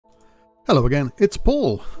Hello again, it's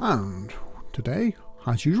Paul, and today,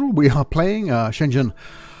 as usual, we are playing Shenzhen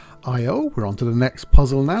I. We're on to the next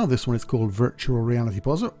puzzle now. This one is called Virtual Reality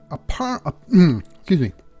Puzzle. Excuse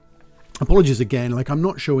me. Apologies again. Like, I'm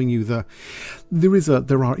not showing you there are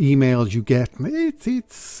emails you get.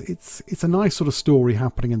 It's a nice sort of story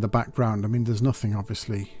happening in the background. I mean, there's nothing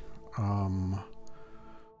obviously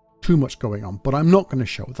too much going on, but I'm not going to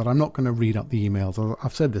show that. I'm not going to read out the emails.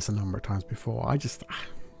 I've said this a number of times before. I just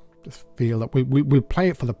feel that we'll play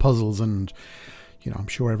it for the puzzles, and you know, I'm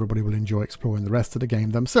sure everybody will enjoy exploring the rest of the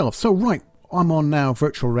game themselves. So right, I'm on now.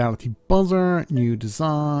 Virtual reality buzzer, new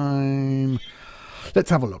design.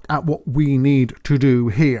 Let's have a look at what we need to do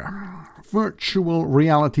here. Virtual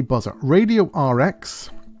reality buzzer. Radio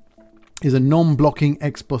RX is a non-blocking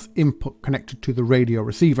X-bus input connected to the radio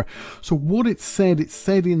receiver. So what it said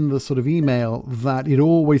in the sort of email that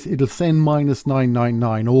it'll send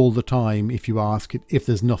 -999 all the time if you ask it, if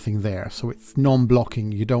there's nothing there. So it's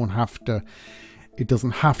non-blocking. You don't have to, it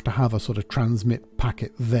doesn't have to have a sort of transmit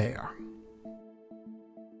packet there.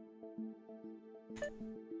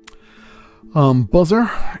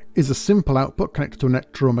 Buzzer is a simple output connected to an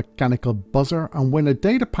electromechanical buzzer, and when a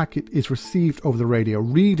data packet is received over the radio,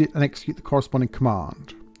 read it and execute the corresponding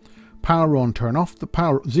command. Power on, turn off. The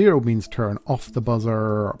power 0 means turn off the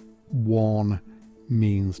buzzer, 1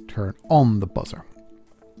 means turn on the buzzer.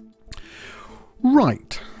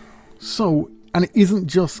 Right, so, and it isn't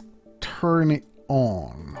just turn it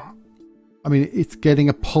on. I mean, it's getting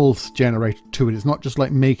a pulse generated to it. It's not just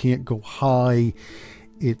like making it go high.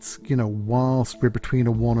 It's, you know, whilst we're between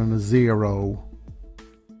a 1 and a 0,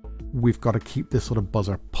 we've got to keep this sort of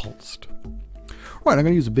buzzer pulsed. Right, I'm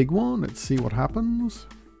going to use a big one. Let's see what happens.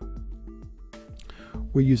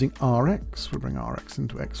 We're using RX. We'll bring RX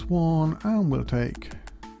into X1, and we'll take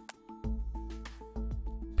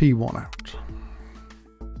P1 out.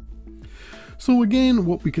 So again,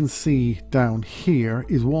 what we can see down here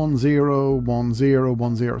is 1 0 1 0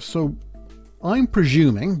 1 0. So I'm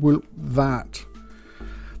presuming that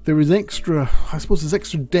there is extra, I suppose there's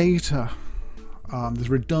extra data, there's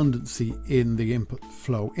redundancy in the input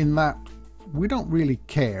flow, in that we don't really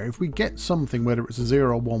care. If we get something, whether it's a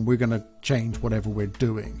 0 or 1, we're going to change whatever we're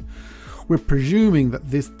doing. We're presuming that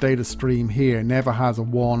this data stream here never has a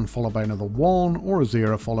 1 followed by another 1 or a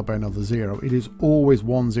 0 followed by another 0. It is always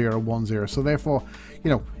 1 0 1 0. So therefore, you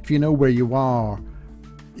know, if you know where you are,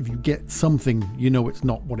 if you get something, you know it's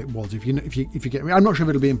not what it was. If you get, I'm not sure if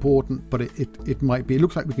it'll be important, but it might be. It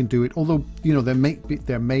looks like we can do it. Although, you know, there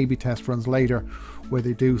may be test runs later where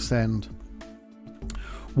they do send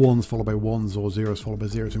 1s followed by 1s or 0s followed by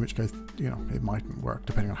 0s, in which case, you know, it mightn't work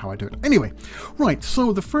depending on how I do it. Anyway, right.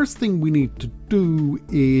 So the first thing we need to do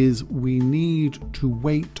is we need to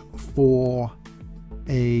wait for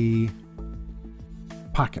a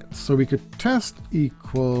packet. So we could test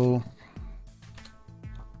equal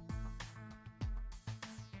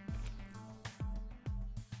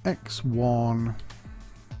X1,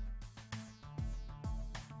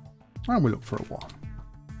 and we look for a 1.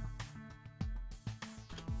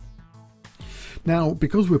 Now,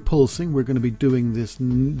 because we're pulsing, we're going to be doing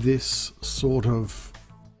this sort of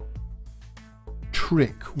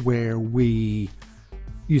trick where we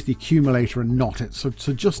use the accumulator and not it. So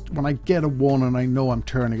just when I get a 1 and I know I'm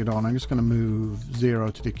turning it on, I'm just going to move 0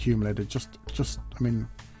 to the accumulator, just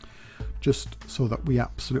so that we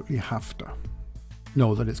absolutely have to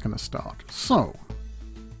know that it's going to start. So,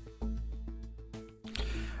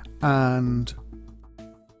 and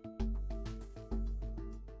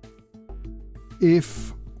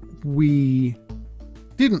if we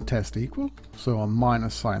didn't test equal, so a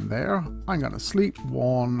minus sign there, I'm going to sleep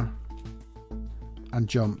 1 and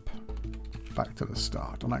jump back to the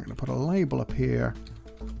start. And I'm going to put a label up here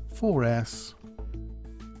for S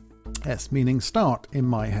meaning start in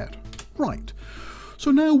my head. Right. So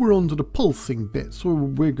now we're on to the pulsing bit. So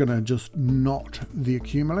we're going to just not the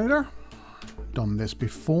accumulator. Done this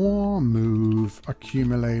before. Move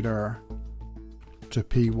accumulator to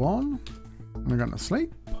P1. We're going to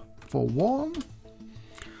sleep for 1.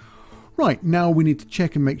 Right, now we need to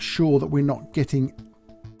check and make sure that we're not getting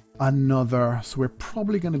another. So we're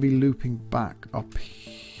probably going to be looping back up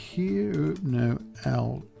here. No,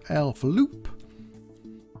 L for loop.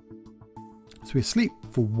 So we sleep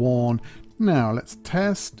for 1. Now let's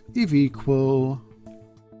test if equal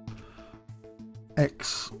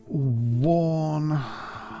X1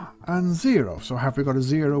 and 0. So have we got a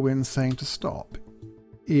 0 in saying to stop?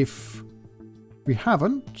 If we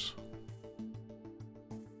haven't,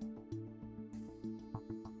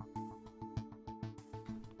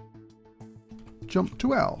 jump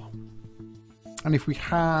to L. And if we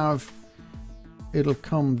have it'll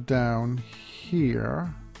come down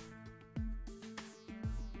here.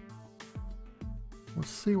 We'll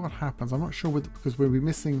see what happens. I'm not sure because we'll be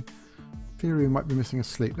missing, in theory we might be missing a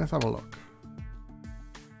sleep. Let's have a look.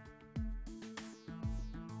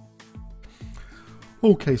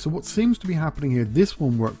 Okay, so what seems to be happening here, this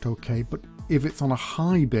one worked okay, but if it's on a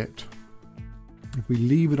high bit, if we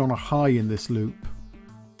leave it on a high in this loop,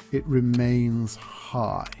 it remains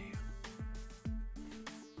high.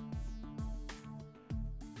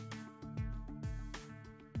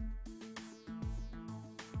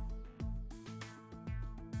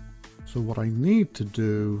 So what I need to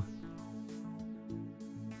do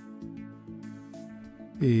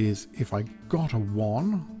is, if I got a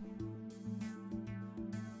 1,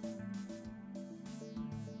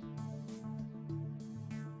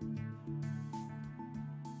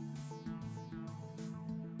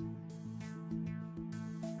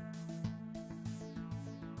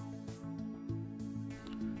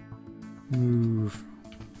 move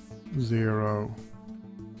 0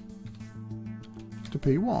 to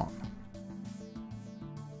P1.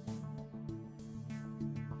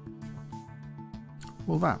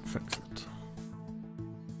 Will that fix it?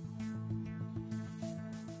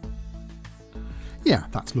 Yeah,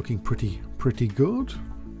 that's looking pretty good.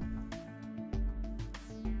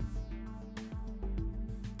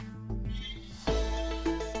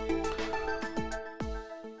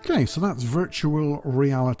 Okay, so that's virtual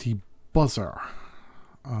reality buzzer.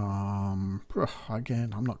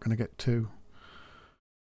 Again, I'm not going to get too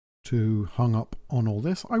hung up on all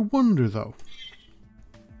this. I wonder though.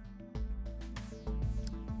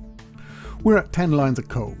 We're at 10 lines of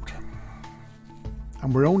code,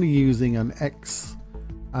 and we're only using an X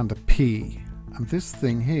and a P, and this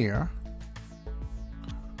thing here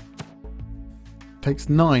takes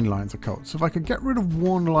 9 lines of code. So if I could get rid of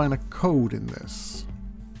 1 line of code in this,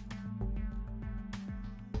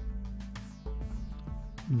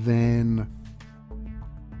 then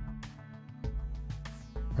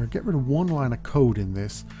or get rid of 1 line of code in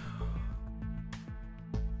this,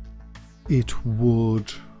 it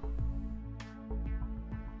would,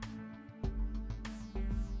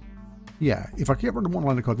 yeah, if I could get rid of 1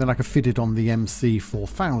 line of code, then I could fit it on the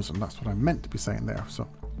MC4000. That's what I meant to be saying there. So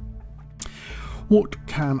what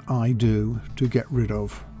can I do to get rid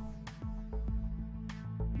of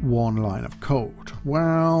 1 line of code?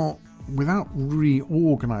 Well, without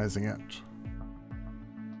reorganizing it,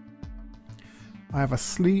 I have a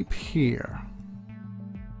sleep here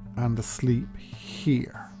and a sleep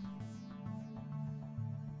here.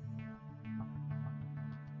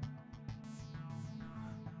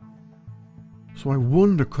 So I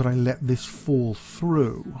wonder, could I let this fall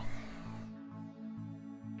through?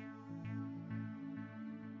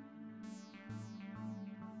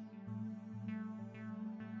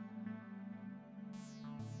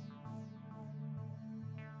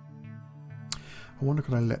 I wonder,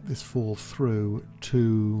 could I let this fall through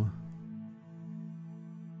to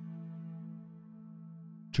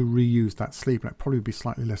reuse that sleep? And it'd probably be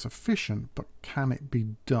slightly less efficient, but can it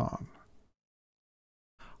be done?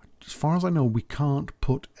 As far as I know, we can't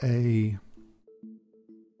put a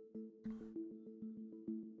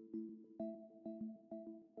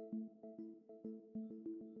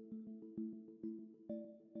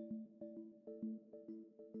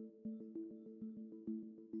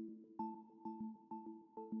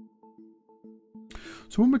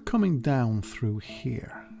so when we're coming down through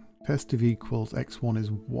here, test if equals x1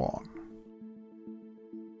 is 1.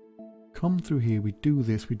 Come through here, we do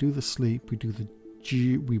this, we do the sleep, we do the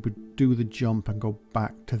we would do the jump and go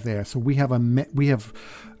back to there. So we have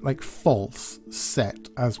like false set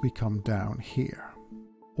as we come down here,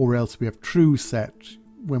 or else we have true set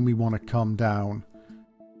when we want to come down.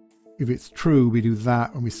 If it's true, we do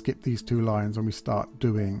that and we skip these 2 lines and we start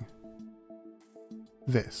doing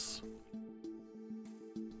this.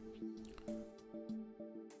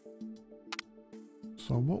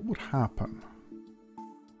 So what would happen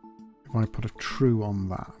if I put a true on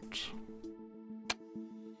that?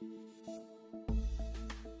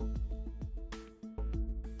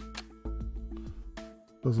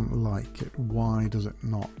 Doesn't like it. Why does it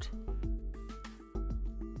not?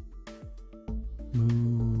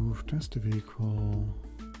 Move test of equal,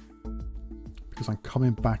 because I'm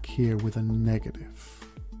coming back here with a negative.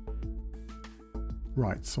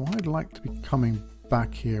 Right, so I'd like to be coming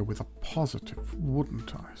back here with a positive,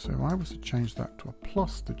 wouldn't I? So if I was to change that to a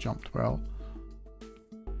plus to jump 12,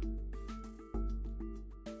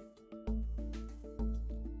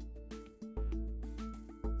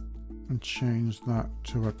 and change that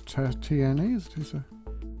to a TNE, is it?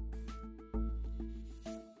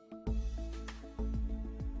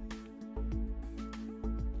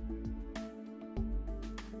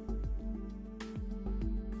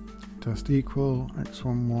 test equal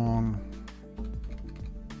x11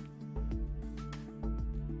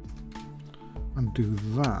 and do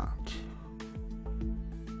that.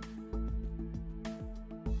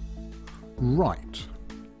 Right.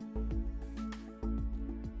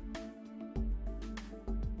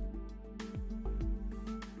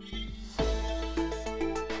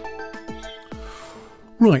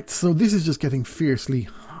 Right, so this is just getting fiercely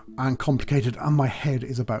and complicated and my head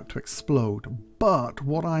is about to explode. But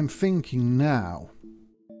what I'm thinking now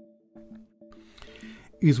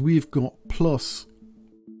is we've got plus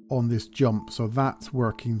on this jump, so that's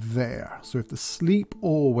working there. So if the sleep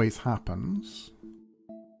always happens,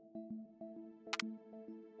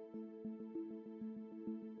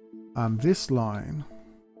 and this line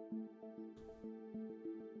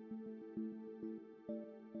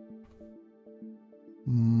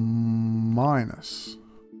minus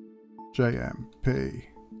JMP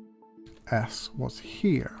S was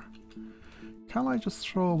here. Can I just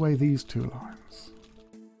throw away these two lines?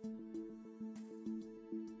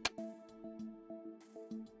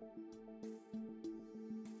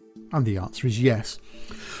 And the answer is yes.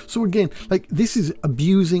 So again, like this is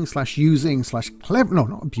abusing slash using slash clever, no,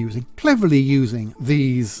 not abusing, cleverly using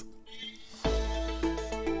these,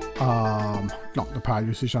 not the power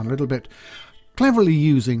usage on a little bit, cleverly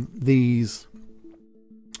using these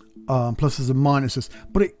pluses and minuses.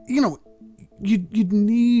 But it, you know, you'd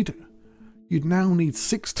now need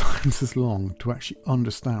 6 times as long to actually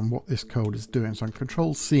understand what this code is doing. So I'm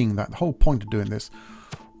control seeing that. The whole point of doing this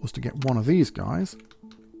was to get one of these guys,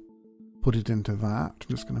 put it into that. I'm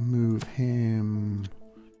just going to move him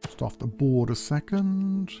just off the board a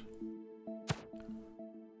second.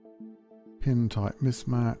 Pin type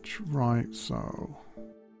mismatch, right, so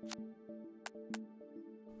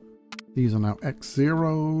these are now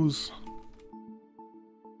X0s.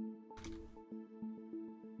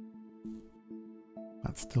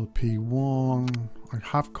 That's still P1. I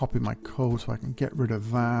have copied my code so I can get rid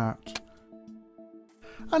of that.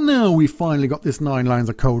 And now we've finally got this 9 lines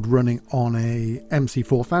of code running on a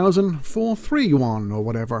MC4000 431 or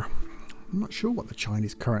whatever. I'm not sure what the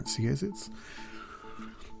Chinese currency is. It's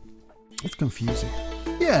confusing.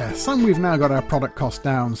 Yes, and we've now got our product cost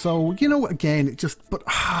down. So, you know, again, it just, but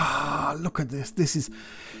look at this. This is,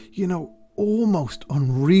 you know, almost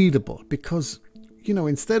unreadable because, you know,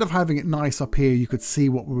 instead of having it nice up here, you could see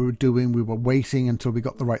what we were doing. We were waiting until we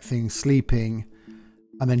got the right thing, sleeping,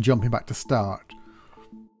 and then jumping back to start.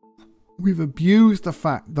 We've abused the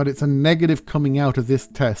fact that it's a negative coming out of this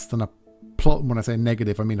test and a plot. When I say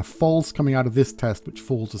negative, I mean a false coming out of this test, which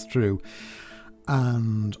falls us through,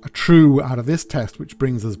 and a true out of this test, which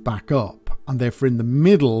brings us back up. And therefore in the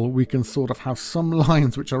middle, we can sort of have some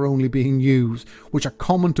lines which are only being used, which are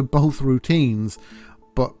common to both routines,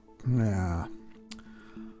 but yeah.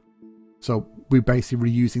 So we're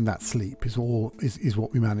basically reusing that sleep is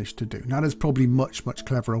what we managed to do. Now there's probably much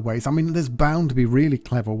cleverer ways. I mean, there's bound to be really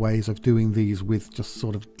clever ways of doing these with just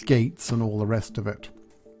sort of gates and all the rest of it.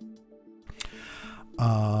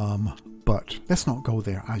 But let's not go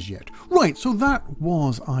there as yet. Right, so that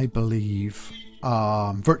was, I believe,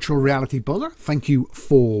 Virtual Reality Buzzer. Thank you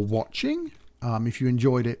for watching. If you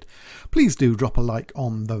enjoyed it, please do drop a like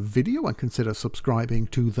on the video and consider subscribing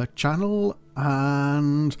to the channel.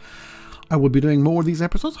 And I will be doing more of these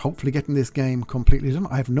episodes, hopefully getting this game completely done.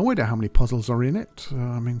 I have no idea how many puzzles are in it.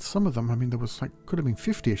 I mean, some of them, I mean, there was like, could have been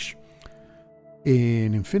 50-ish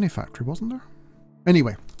in Infinifactory, wasn't there?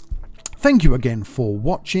 Anyway, thank you again for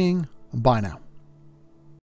watching. Bye now.